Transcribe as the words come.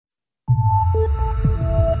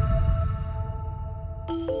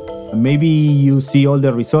Maybe you see all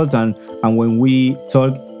the results, and when we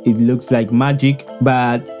talk, it looks like magic,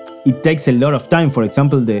 but it takes a lot of time. For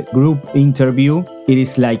example, the group interview, it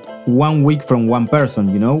is like 1 week from one person,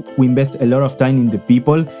 We invest a lot of time in the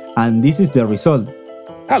people, and this is the result.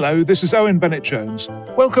 Hello, this is Owen Bennett-Jones.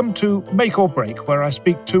 Welcome to Make or Break, where I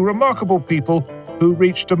speak to remarkable people who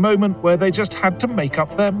reached a moment where they just had to make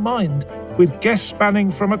up their mind. With guests spanning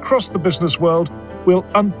from across the business world, we'll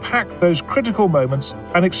unpack those critical moments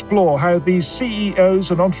and explore how these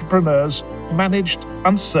CEOs and entrepreneurs managed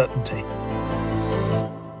uncertainty.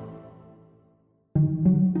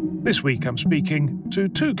 This week I'm speaking to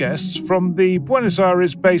two guests from the Buenos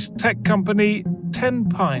Aires-based tech company 10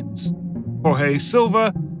 Pines. Jorge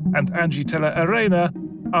Silva and Angitela Arena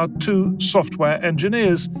are two software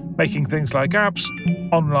engineers making things like apps,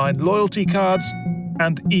 online loyalty cards,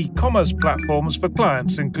 and e-commerce platforms for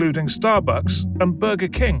clients including Starbucks and Burger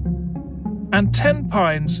King. And 10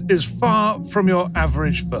 Pines is far from your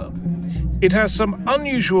average firm. It has some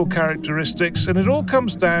unusual characteristics, and it all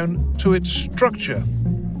comes down to its structure.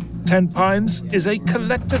 10 Pines is a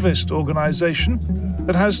collectivist organization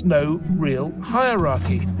that has no real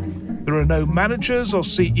hierarchy. There are no managers or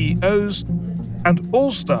CEOs, and all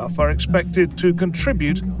staff are expected to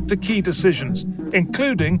contribute to key decisions,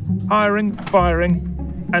 including hiring, firing,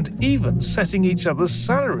 and even setting each other's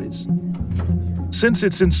salaries. Since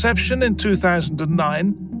its inception in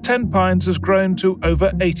 2009, 10 Pines has grown to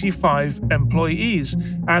over 85 employees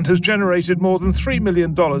and has generated more than $3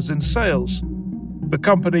 million in sales. The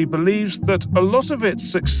company believes that a lot of its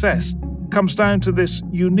success comes down to this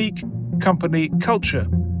unique company culture.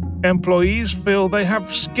 Employees feel they have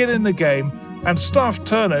skin in the game, and staff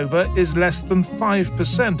turnover is less than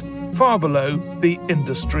 5%, far below the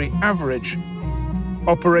industry average.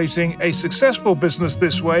 Operating a successful business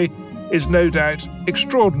this way is no doubt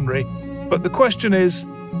extraordinary, but the question is,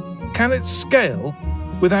 can it scale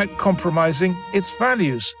without compromising its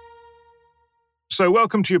values? So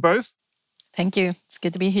welcome to you both. Thank you. It's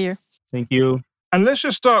good to be here. Thank you. And let's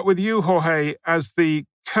just start with you, Jorge, as the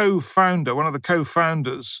co-founder, one of the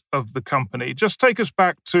co-founders of the company. Just take us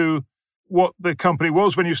back to what the company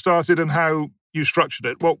was when you started and how you structured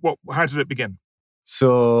it. How did it begin?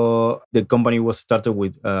 So the company was started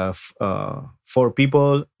with 4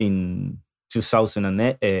 people in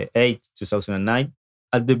 2008, 2009.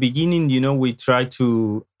 At the beginning, we tried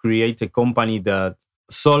to create a company that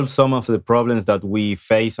solves some of the problems that we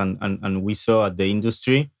face and we saw at the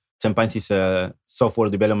industry. 10 Pines is a software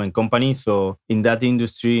development company. So in that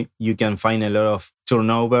industry, you can find a lot of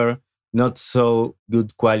turnover, not so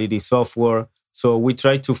good quality software. So we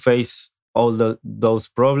try to face all those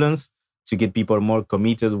problems to get people more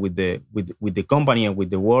committed with the company and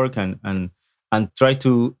with the work and try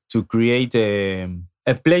to create a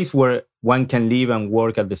place where one can live and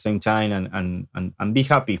work at the same time and be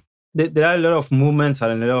happy. There are a lot of movements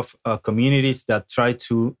and a lot of communities that try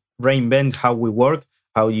to reinvent how we work,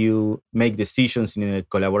 how you make decisions in a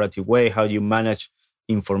collaborative way, how you manage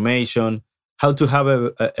information, how to have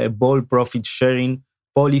a bold profit sharing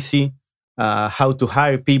policy, how to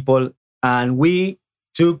hire people. And we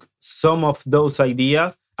took some of those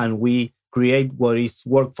ideas and we create what is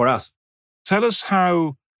work for us. Tell us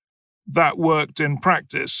how that worked in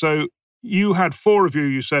practice. So you had 4 of you,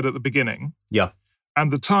 you said at the beginning. Yeah.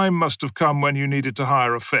 And the time must have come when you needed to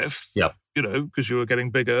hire a 5th. Yeah. Because you were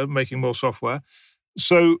getting bigger, making more software.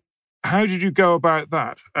 So how did you go about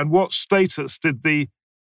that? And what status did the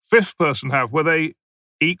 5th person have? Were they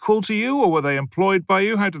equal to you or were they employed by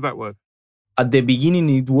you? How did that work? At the beginning,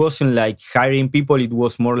 it wasn't like hiring people. It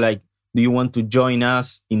was more like, do you want to join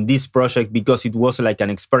us in this project? Because it was like an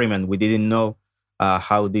experiment. We didn't know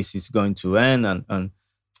how this is going to end. And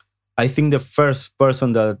I think the first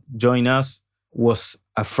person that joined us was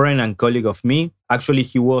a friend and colleague of me. Actually,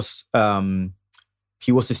 he was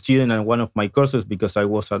a student in one of my courses because I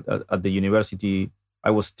was at the university.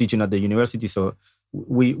 I was teaching at the university, so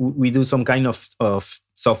we do some kind of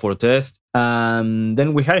software test.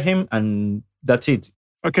 Then we hire him, and that's it.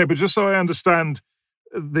 Okay, but just so I understand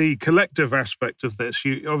the collective aspect of this,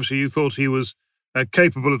 you thought he was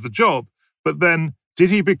capable of the job, but then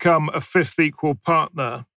did he become a 5th equal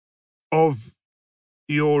partner of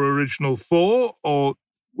your original 4, or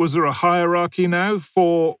was there a hierarchy now,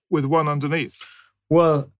 4 with 1 underneath?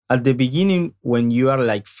 Well, at the beginning, when you are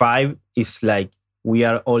like 5, it's like we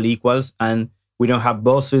are all equals and we don't have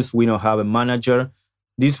bosses, we don't have a manager.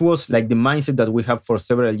 This was like the mindset that we have for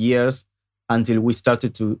several years until we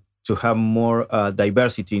started to have more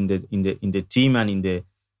diversity in the team and in the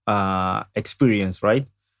experience, right?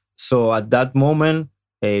 So at that moment,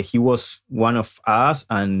 he was one of us,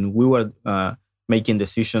 and we were making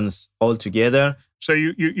decisions all together. So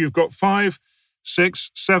you've got 5,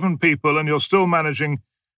 6, 7 people, and you're still managing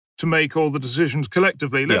to make all the decisions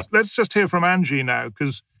collectively. Let's just hear from Angie now,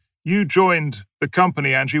 because you joined the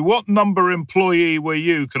company, Angie. What number employee were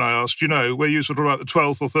you, can I ask? Do you know, were you sort of like the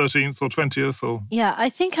 12th or 13th or 20th? Or? Yeah, I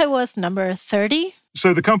think I was number 30.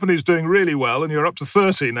 So the company's doing really well, and you're up to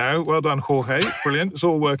 30 now. Well done, Jorge. Brilliant. It's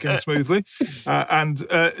all working smoothly.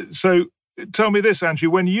 So tell me this, Angie,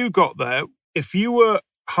 when you got there, if you were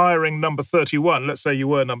hiring number 31, let's say you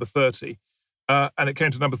were number 30, and it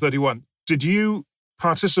came to number 31, did you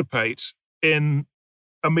participate in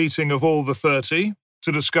a meeting of all the 30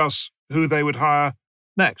 to discuss who they would hire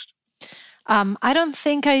next? I don't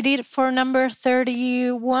think I did for number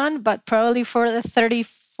 31, but probably for the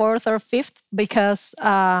 34th or 5th, because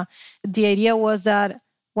the idea was that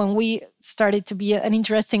when we started to be an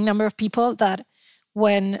interesting number of people, that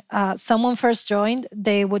when someone first joined,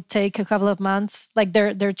 they would take a couple of months, like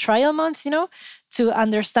their trial months, to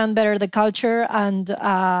understand better the culture and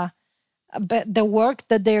the work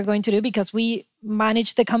that they're going to do, because we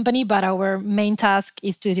manage the company, but our main task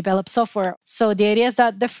is to develop software. So the idea is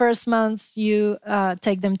that the first months you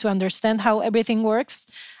take them to understand how everything works.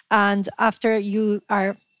 And after you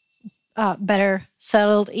are better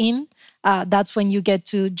settled in, that's when you get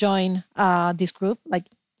to join this group. Like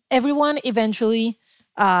everyone eventually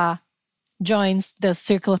joins the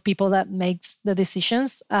circle of people that makes the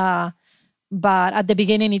decisions. But at the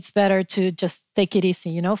beginning, it's better to just take it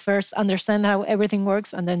easy, first understand how everything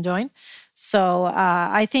works and then join. So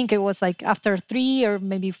I think it was like after 3 or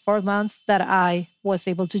maybe 4 months that I was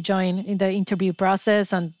able to join in the interview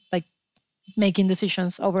process and like making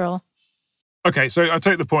decisions overall. Okay, so I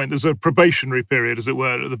take the point. There's a probationary period, as it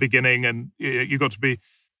were, at the beginning, and you got to be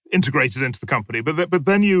integrated into the company. But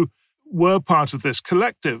then you were part of this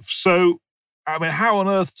collective. So, I mean, how on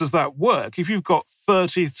earth does that work? If you've got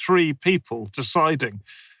 33 people deciding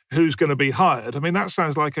who's going to be hired, I mean, that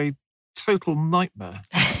sounds like a total nightmare.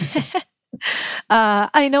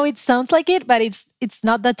 I know it sounds like it, but it's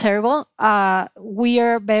not that terrible. We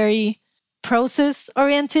are very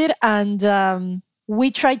process-oriented, and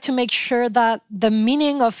we try to make sure that the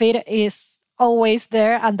meaning of it is always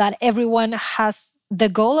there and that everyone has the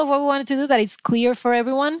goal of what we want to do, that it's clear for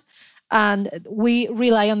everyone. And we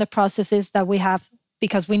rely on the processes that we have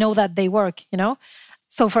because we know that they work,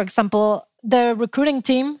 So, for example, the recruiting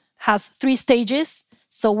team has 3 stages.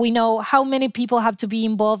 So we know how many people have to be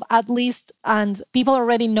involved at least, and people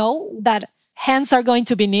already know that hands are going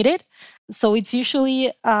to be needed. So it's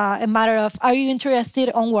usually a matter of, are you interested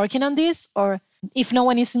on working on this? Or if no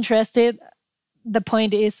one is interested, the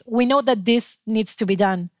point is, we know that this needs to be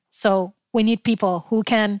done. So we need people who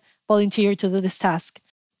can volunteer to do this task.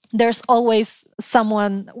 There's always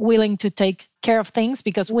someone willing to take care of things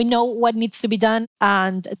because we know what needs to be done,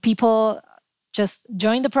 and people just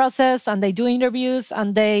join the process and they do interviews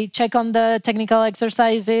and they check on the technical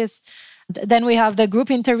exercises. Then we have the group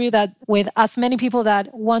interview that with as many people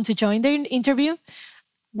that want to join the interview.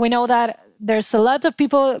 We know that there's a lot of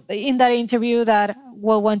people in that interview that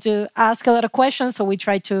will want to ask a lot of questions. So we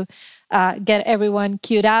try to get everyone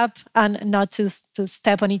queued up and not to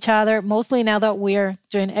step on each other. Mostly now that we're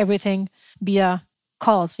doing everything via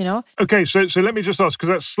calls, Okay, so let me just ask, because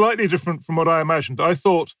that's slightly different from what I imagined. I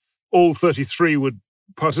thought all 33 would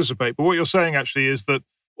participate, but what you're saying actually is that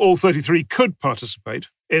all 33 could participate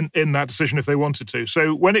in that decision if they wanted to.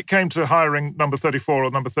 So when it came to hiring number 34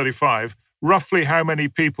 or number 35, roughly how many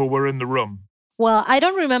people were in the room? Well, I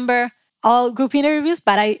don't remember all group interviews,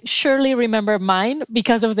 but I surely remember mine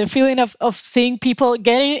because of the feeling of seeing people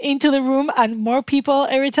getting into the room and more people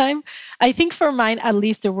every time. I think for mine, at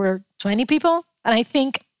least there were 20 people. And I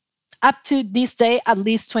think up to this day, at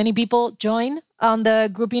least 20 people join on the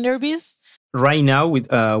group interviews. Right now,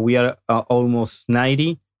 we are almost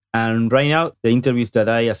 90. And right now, the interviews that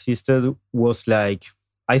I assisted was like,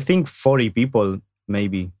 I think 40 people,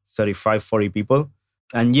 maybe 35, 40 people.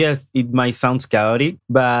 And yes, it might sound chaotic,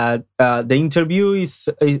 but the interview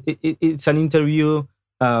it's an interview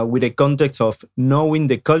with a context of knowing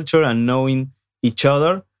the culture and knowing each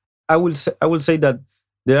other. I will say that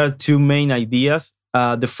there are 2 main ideas.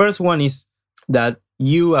 The first one is that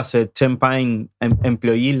you, as a 10pine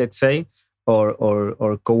employee, let's say,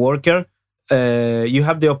 or coworker, you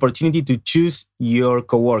have the opportunity to choose your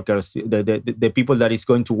coworkers, the people that is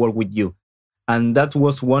going to work with you. And that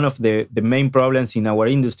was one of the main problems in our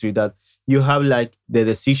industry, that you have like the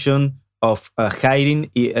decision of hiring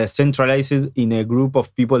centralized in a group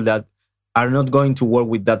of people that are not going to work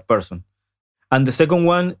with that person. And the second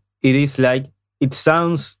one, it is like, it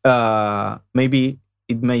sounds, maybe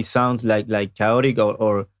it may sound like chaotic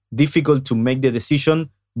or difficult to make the decision,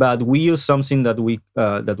 but we use something that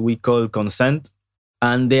we call consent.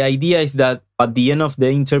 And the idea is that at the end of the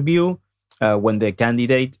interview, when the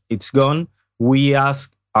candidate is gone, we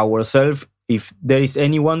ask ourselves if there is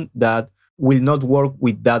anyone that will not work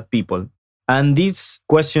with that people. And this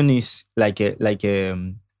question is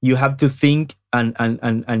you have to think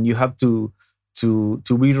and you have to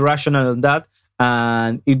be rational on that.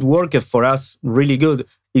 And it worked for us really good.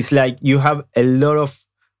 It's like you have a lot of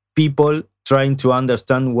people trying to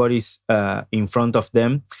understand what is in front of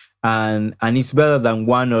them. And it's better than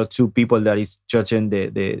one or two people that is judging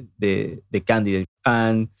the candidate.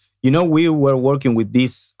 And we were working with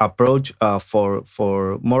this approach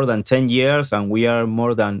for more than 10 years, and we are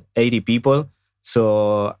more than 80 people.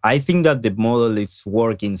 So I think that the model is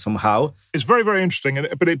working somehow. It's very, very interesting,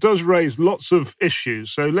 but it does raise lots of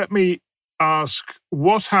issues. So let me ask,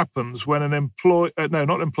 what happens when an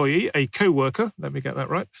a co-worker, let me get that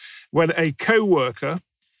right, when a co-worker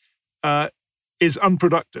is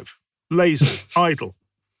unproductive, lazy, idle,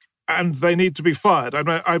 and they need to be fired?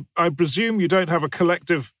 I presume you don't have a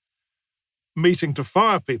collective meeting to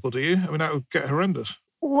fire people, do you? I mean, that would get horrendous.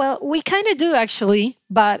 Well, we kind of do actually,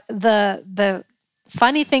 but the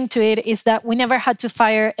funny thing to it is that we never had to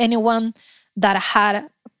fire anyone that had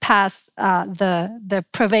passed the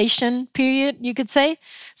probation period, you could say.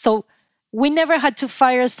 So we never had to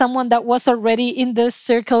fire someone that was already in this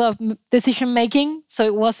circle of decision making, so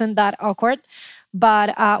it wasn't that awkward.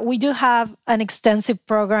 But we do have an extensive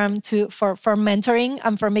program for mentoring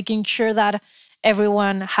and for making sure that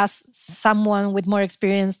everyone has someone with more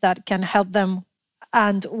experience that can help them.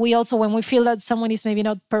 And we also, when we feel that someone is maybe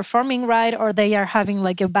not performing right or they are having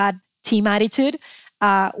like a bad team attitude,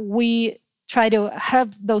 we try to help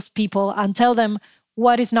those people and tell them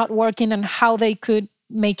what is not working and how they could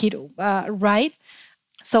make it right.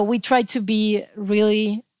 So we try to be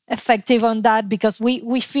really effective on that, because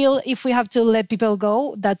we feel if we have to let people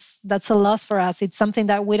go, that's a loss for us. It's something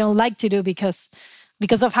that we don't like to do because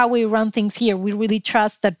of how we run things here. We really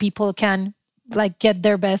trust that people can get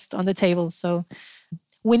their best on the table. So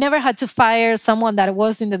we never had to fire someone that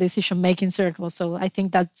was in the decision-making circle. So I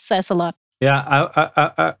think that says a lot. Yeah,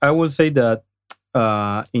 I will say that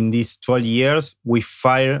in these 12 years, we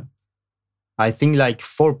fired, I think,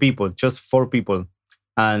 4 people, just 4 people.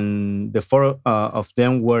 And the 4 of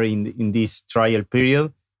them were in this trial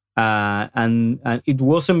period. And it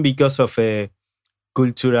wasn't because of a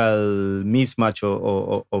cultural mismatch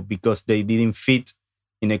or because they didn't fit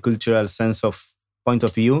in a cultural sense of point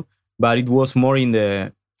of view, but it was more in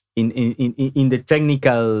the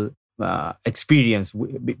technical experience,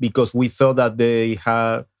 because we thought that they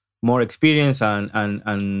had more experience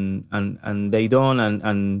and they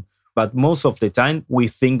don't. But most of the time, we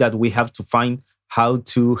think that we have to find how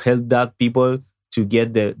to help that people to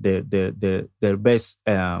get their best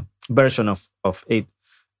version of it.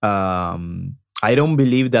 I don't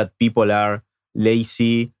believe that people are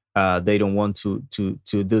lazy. They don't want to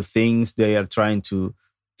do things. They are trying to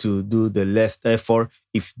do the less effort.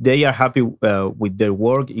 If they are happy with their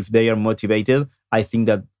work, if they are motivated, I think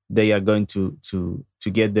that they are going to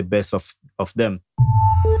get the best of them.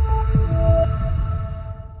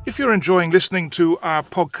 If you're enjoying listening to our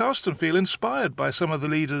podcast and feel inspired by some of the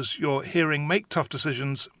leaders you're hearing make tough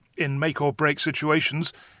decisions in make or break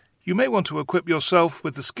situations, you may want to equip yourself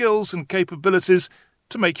with the skills and capabilities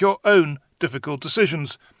to make your own difficult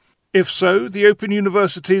decisions. If so, the Open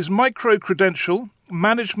University's micro-credential,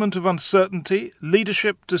 Management of Uncertainty,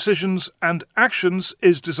 Leadership, Decisions and Actions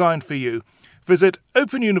is designed for you. Visit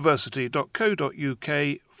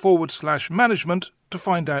openuniversity.co.uk/management to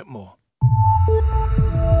find out more.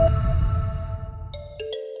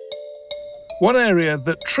 One area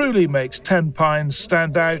that truly makes 10 Pines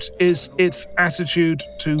stand out is its attitude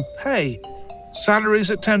to pay.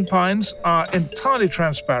 Salaries at 10 Pines are entirely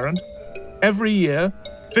transparent. Every year,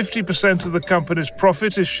 50% of the company's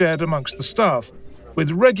profit is shared amongst the staff,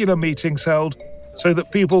 with regular meetings held so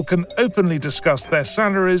that people can openly discuss their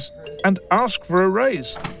salaries and ask for a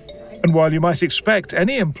raise. And while you might expect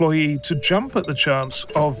any employee to jump at the chance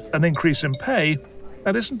of an increase in pay,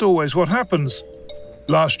 that isn't always what happens.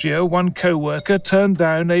 Last year, one co-worker turned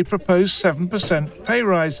down a proposed 7% pay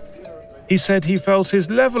rise. He said he felt his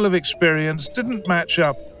level of experience didn't match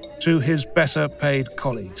up to his better-paid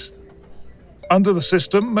colleagues. Under the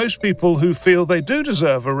system, most people who feel they do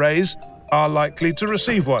deserve a raise are likely to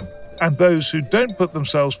receive one, and those who don't put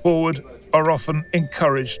themselves forward are often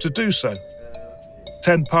encouraged to do so.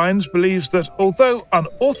 10 Pines believes that although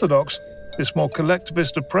unorthodox, This more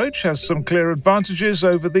collectivist approach has some clear advantages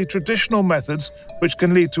over the traditional methods, which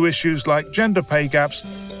can lead to issues like gender pay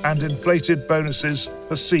gaps and inflated bonuses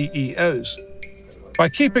for CEOs. By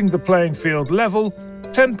keeping the playing field level,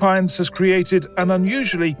 10 Pines has created an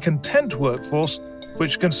unusually content workforce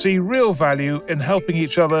which can see real value in helping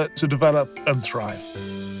each other to develop and thrive.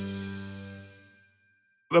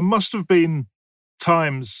 There must have been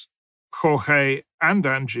times, Jorge and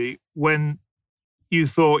Angie, when you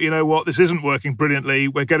thought, you know what, this isn't working brilliantly,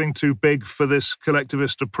 we're getting too big for this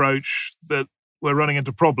collectivist approach, that we're running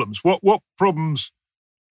into problems. What problems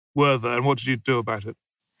were there and what did you do about it?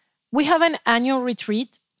 We have an annual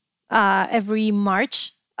retreat every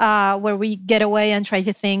March where we get away and try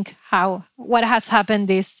to think what has happened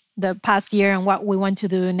the past year and what we want to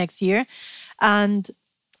do next year. And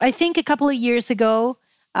I think a couple of years ago,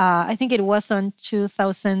 I think it was on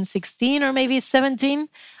 2016 or maybe 17,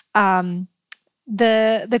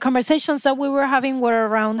 the conversations that we were having were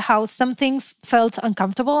around how some things felt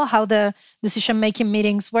uncomfortable, how the decision-making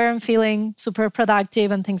meetings weren't feeling super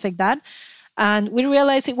productive and things like that. And we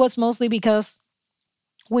realized it was mostly because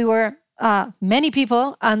we were many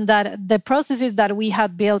people and that the processes that we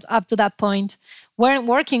had built up to that point weren't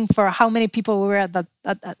working for how many people we were at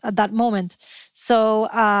that moment. So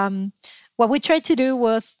what we tried to do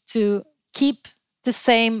was to keep the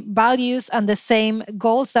same values and the same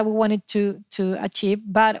goals that we wanted to achieve,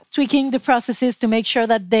 but tweaking the processes to make sure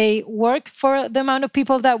that they work for the amount of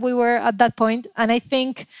people that we were at that point. And I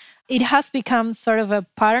think it has become sort of a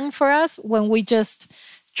pattern for us when we just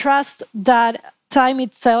trust that time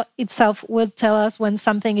itself will tell us when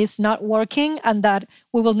something is not working and that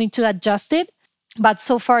we will need to adjust it. But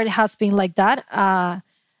so far it has been like that.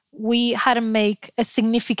 We hadn't make a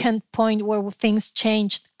significant point where things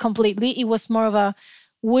changed completely. It was more of a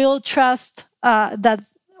we'll trust that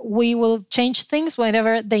we will change things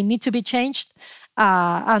whenever they need to be changed.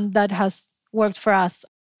 And that has worked for us.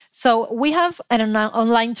 So we have an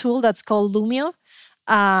online tool that's called Lumio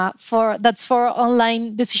that's for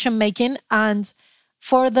online decision making. And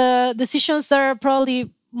for the decisions that are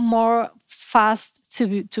probably more fast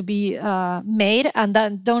to be made and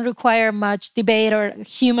that don't require much debate or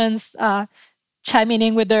humans chiming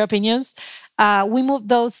in with their opinions, we move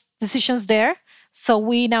those decisions there. So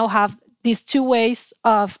we now have these two ways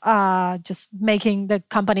of just making the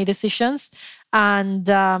company decisions. And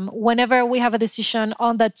whenever we have a decision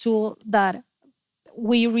on that tool that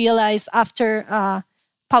we realize after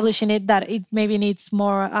publishing it that it maybe needs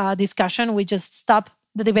more discussion, we just stop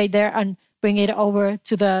the debate there and bring it over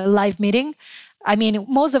to the live meeting. I mean,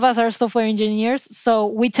 most of us are software engineers, so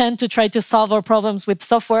we tend to try to solve our problems with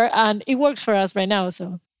software, and it works for us right now.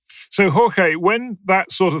 So Jorge, when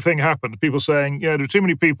that sort of thing happened, people saying, there are too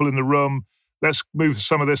many people in the room, let's move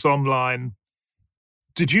some of this online.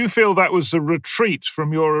 Did you feel that was a retreat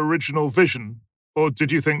from your original vision? Or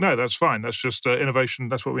did you think, no, that's fine, that's just innovation,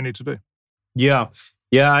 that's what we need to do? Yeah,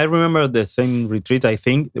 I remember the same retreat, I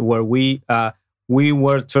think, where we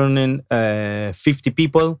were turning 50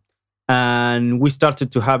 people, and we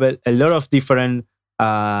started to have a lot of different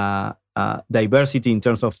diversity in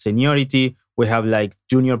terms of seniority. We have like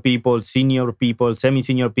junior people, senior people,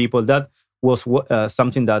 semi-senior people. That was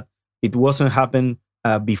something that it wasn't happen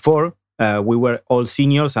before. We were all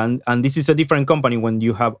seniors, and this is a different company when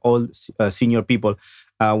you have all senior people.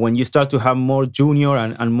 When you start to have more junior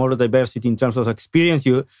and more diversity in terms of experience,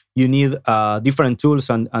 you need different tools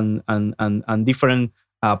and different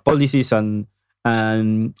policies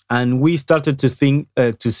and we started to think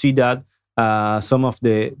to see that some of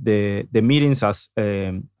the meetings, as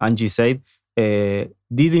Angie said,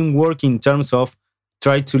 didn't work in terms of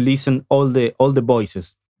try to listen all the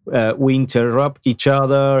voices. We interrupt each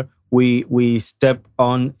other. We step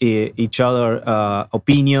on each other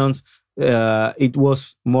opinions. It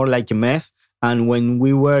was more like a mess. And when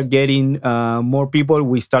we were getting more people,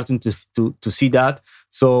 we started to see that.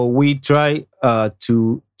 So we try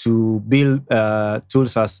to build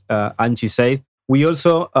tools, as Angie said. We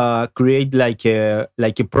also create like a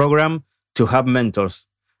program to have mentors,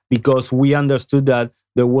 because we understood that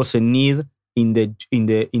there was a need in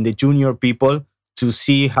the junior people to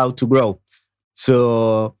see how to grow.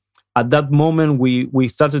 So at that moment, we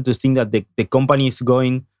started to think that the company is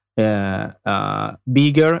going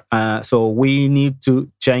bigger, so we need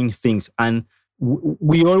to change things. And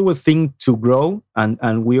we always think to grow,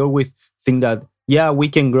 and we always think that, we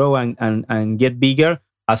can grow and get bigger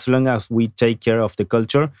as long as we take care of the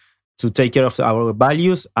culture, to take care of our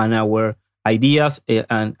values and our ideas.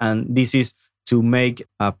 And this is to make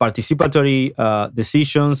participatory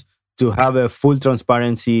decisions, to have a full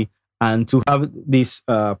transparency, and to have this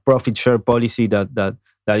profit share policy that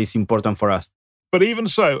that is important for us. But even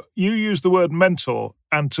so, you use the word mentor,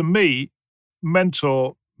 and to me,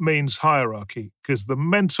 mentor means hierarchy, because the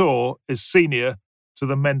mentor is senior to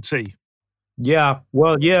the mentee. Yeah,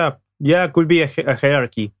 well, yeah, could be a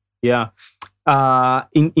hierarchy. Yeah,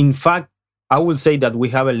 in fact, I would say that we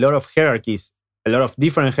have a lot of hierarchies, a lot of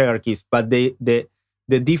different hierarchies. But the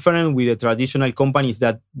difference with a traditional company is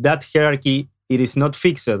that hierarchy, it is not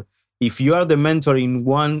fixed. If you are the mentor in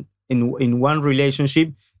one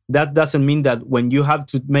relationship, that doesn't mean that when you have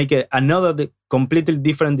to make another completely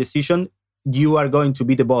different decision, you are going to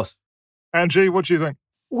be the boss. Angie, what do you think?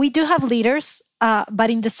 We do have leaders, but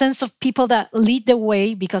in the sense of people that lead the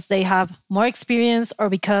way because they have more experience or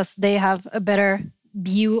because they have a better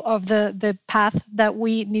view of the path that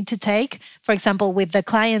we need to take. For example, with the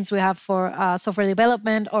clients we have for software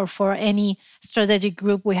development, or for any strategic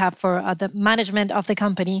group we have for the management of the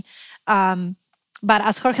company. But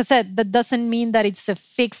as Jorge said, that doesn't mean that it's a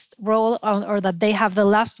fixed role or that they have the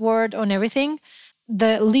last word on everything.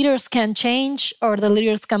 The leaders can change, or the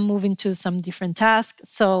leaders can move into some different task.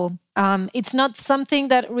 So it's not something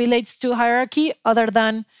that relates to hierarchy, other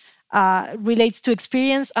than relates to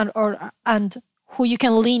experience and who you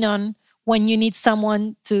can lean on when you need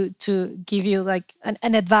someone to give you like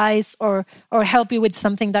an advice or help you with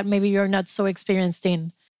something that maybe you're not so experienced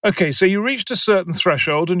in. Okay, so you reached a certain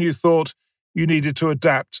threshold and you thought you needed to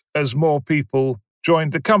adapt as more people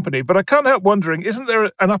joined the company. But I can't help wondering, isn't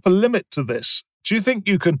there an upper limit to this? Do you think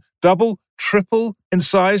you can double, triple in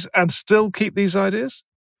size and still keep these ideas?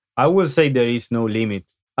 I will say there is no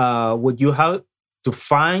limit. What you have to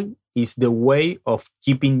find is the way of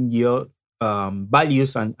keeping your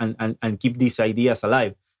values and keep these ideas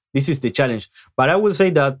alive. This is the challenge. But I will say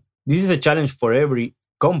that this is a challenge for every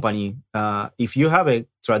company. If you have a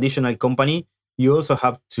traditional company, you also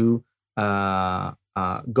have to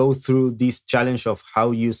go through this challenge of how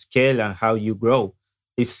you scale and how you grow.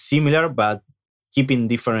 It's similar, but keeping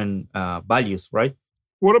different values, right?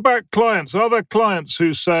 What about clients? Are there clients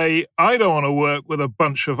who say, I don't want to work with a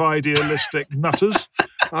bunch of idealistic nutters?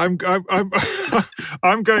 I'm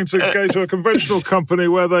going to go to a conventional company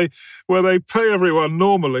where they pay everyone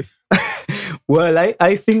normally. Well,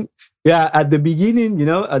 I think, yeah, at the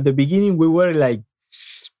beginning we were like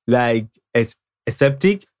a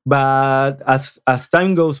skeptic, but as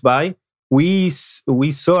time goes by, we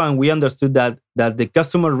saw and we understood that the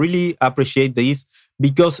customer really appreciate this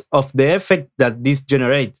because of the effect that this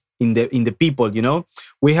generates in the people.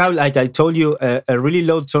 We have, like I told you, a really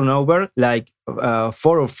low turnover, like 4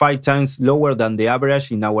 or 5 times lower than the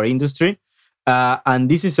average in our industry, and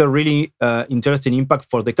this is a really interesting impact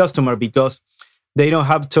for the customer because they don't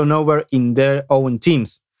have turnover in their own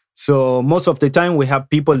teams. So most of the time we have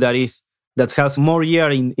people that has more year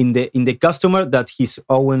in the customer than his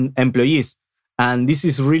own employees. And this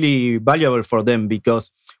is really valuable for them because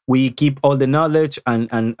we keep all the knowledge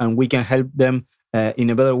and we can help them in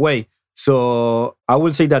a better way. So I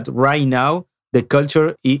would say that right now, the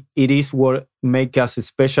culture, it is what makes us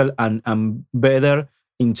special and better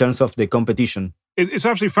in terms of the competition. It's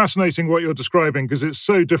absolutely fascinating what you're describing because it's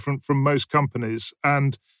so different from most companies.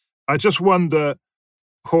 And I just wonder,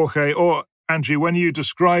 Jorge or Angie, when you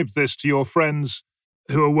describe this to your friends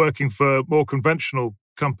who are working for more conventional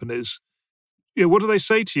companies, what do they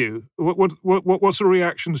say to you? What sort of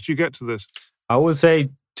reactions do you get to this? I would say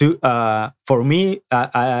for me,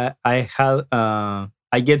 I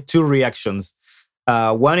get 2 reactions.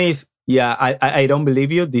 One is, yeah, I don't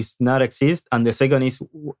believe you. This not exist. And the second is,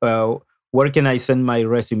 where can I send my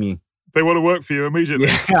resume? They want to work for you immediately.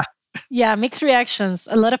 Yeah. Yeah, mixed reactions.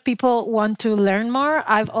 A lot of people want to learn more.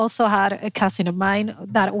 I've also had a cousin of mine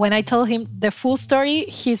that when I told him the full story,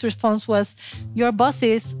 his response was, your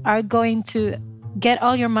bosses are going to get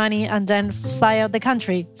all your money and then fly out the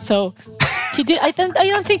country. So he did. I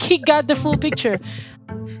don't think he got the full picture.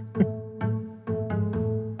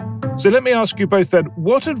 So let me ask you both then,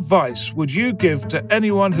 what advice would you give to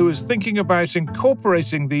anyone who is thinking about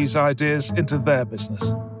incorporating these ideas into their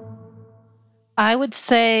business? I would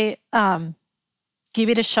say give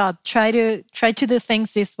it a shot. Try to do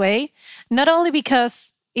things this way. Not only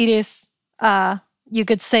because it is, you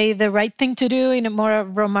could say, the right thing to do in a more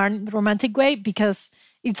romantic way, because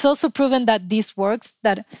it's also proven that this works,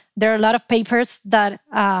 that there are a lot of papers that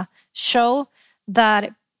show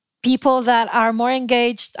that people that are more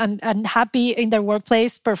engaged and happy in their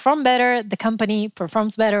workplace perform better, the company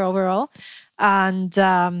performs better overall. And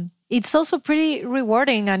it's also pretty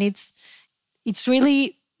rewarding, and it's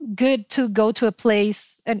really good to go to a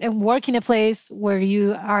place and work in a place where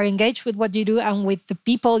you are engaged with what you do and with the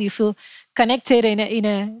people. You feel connected in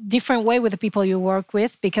a different way with the people you work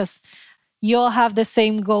with, because you all have the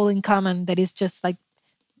same goal in common, that is just like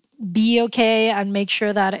be okay and make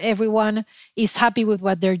sure that everyone is happy with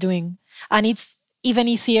what they're doing. And it's even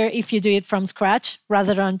easier if you do it from scratch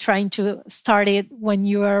rather than trying to start it when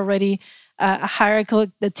you are already a hierarchical,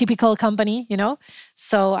 the typical company, you know?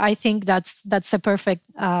 So I think that's a perfect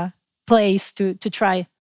place to try.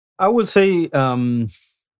 I would say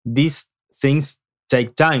these things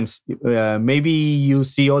take time. Maybe you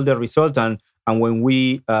see all the results, and when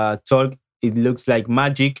we talk, it looks like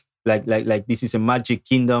magic, like this is a magic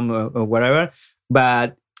kingdom or whatever.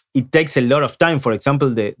 But it takes a lot of time. For example,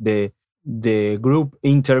 the group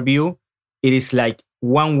interview, it is like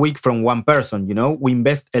 1 week from one person. You know, we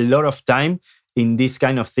invest a lot of time in these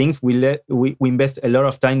kind of things. We invest a lot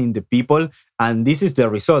of time in the people, and this is the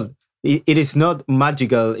result. It is not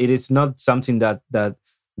magical. It is not something that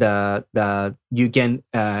you can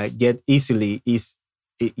get easily.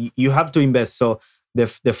 You have to invest. So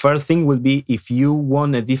the first thing will be, if you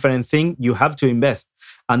want a different thing, you have to invest.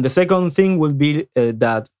 And the second thing will be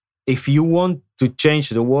that if you want to change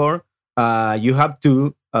the world, you have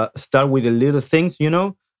to start with the little things, you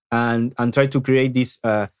know, and try to create this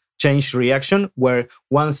change reaction where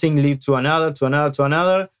one thing leads to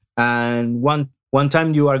another, and one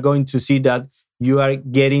time you are going to see that you are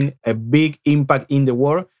getting a big impact in the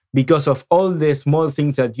world because of all the small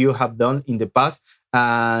things that you have done in the past.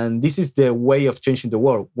 And this is the way of changing the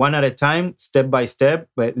world, one at a time, step by step,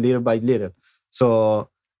 but little by little. So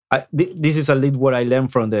this is a little what I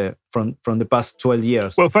learned from the past 12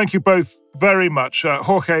 years. Well, thank you both very much.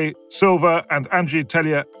 Jorge Silva and Angie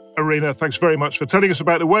Tellería-Arena, thanks very much for telling us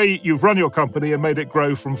about the way you've run your company and made it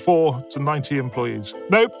grow from 4 to 90 employees.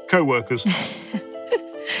 Nope, co-workers.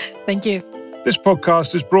 Thank you. This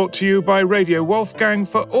podcast is brought to you by Radio Wolfgang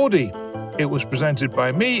for Audi. It was presented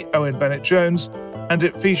by me, Owen Bennett-Jones, and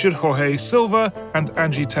it featured Jorge Silva and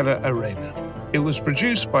Angie Tellería-Arena. It was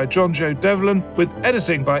produced by John Joe Devlin, with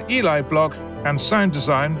editing by Eli Block and sound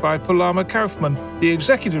design by Paloma Kaufman. The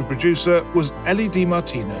executive producer was Ellie Di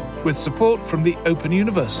Martino, with support from the Open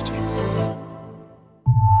University.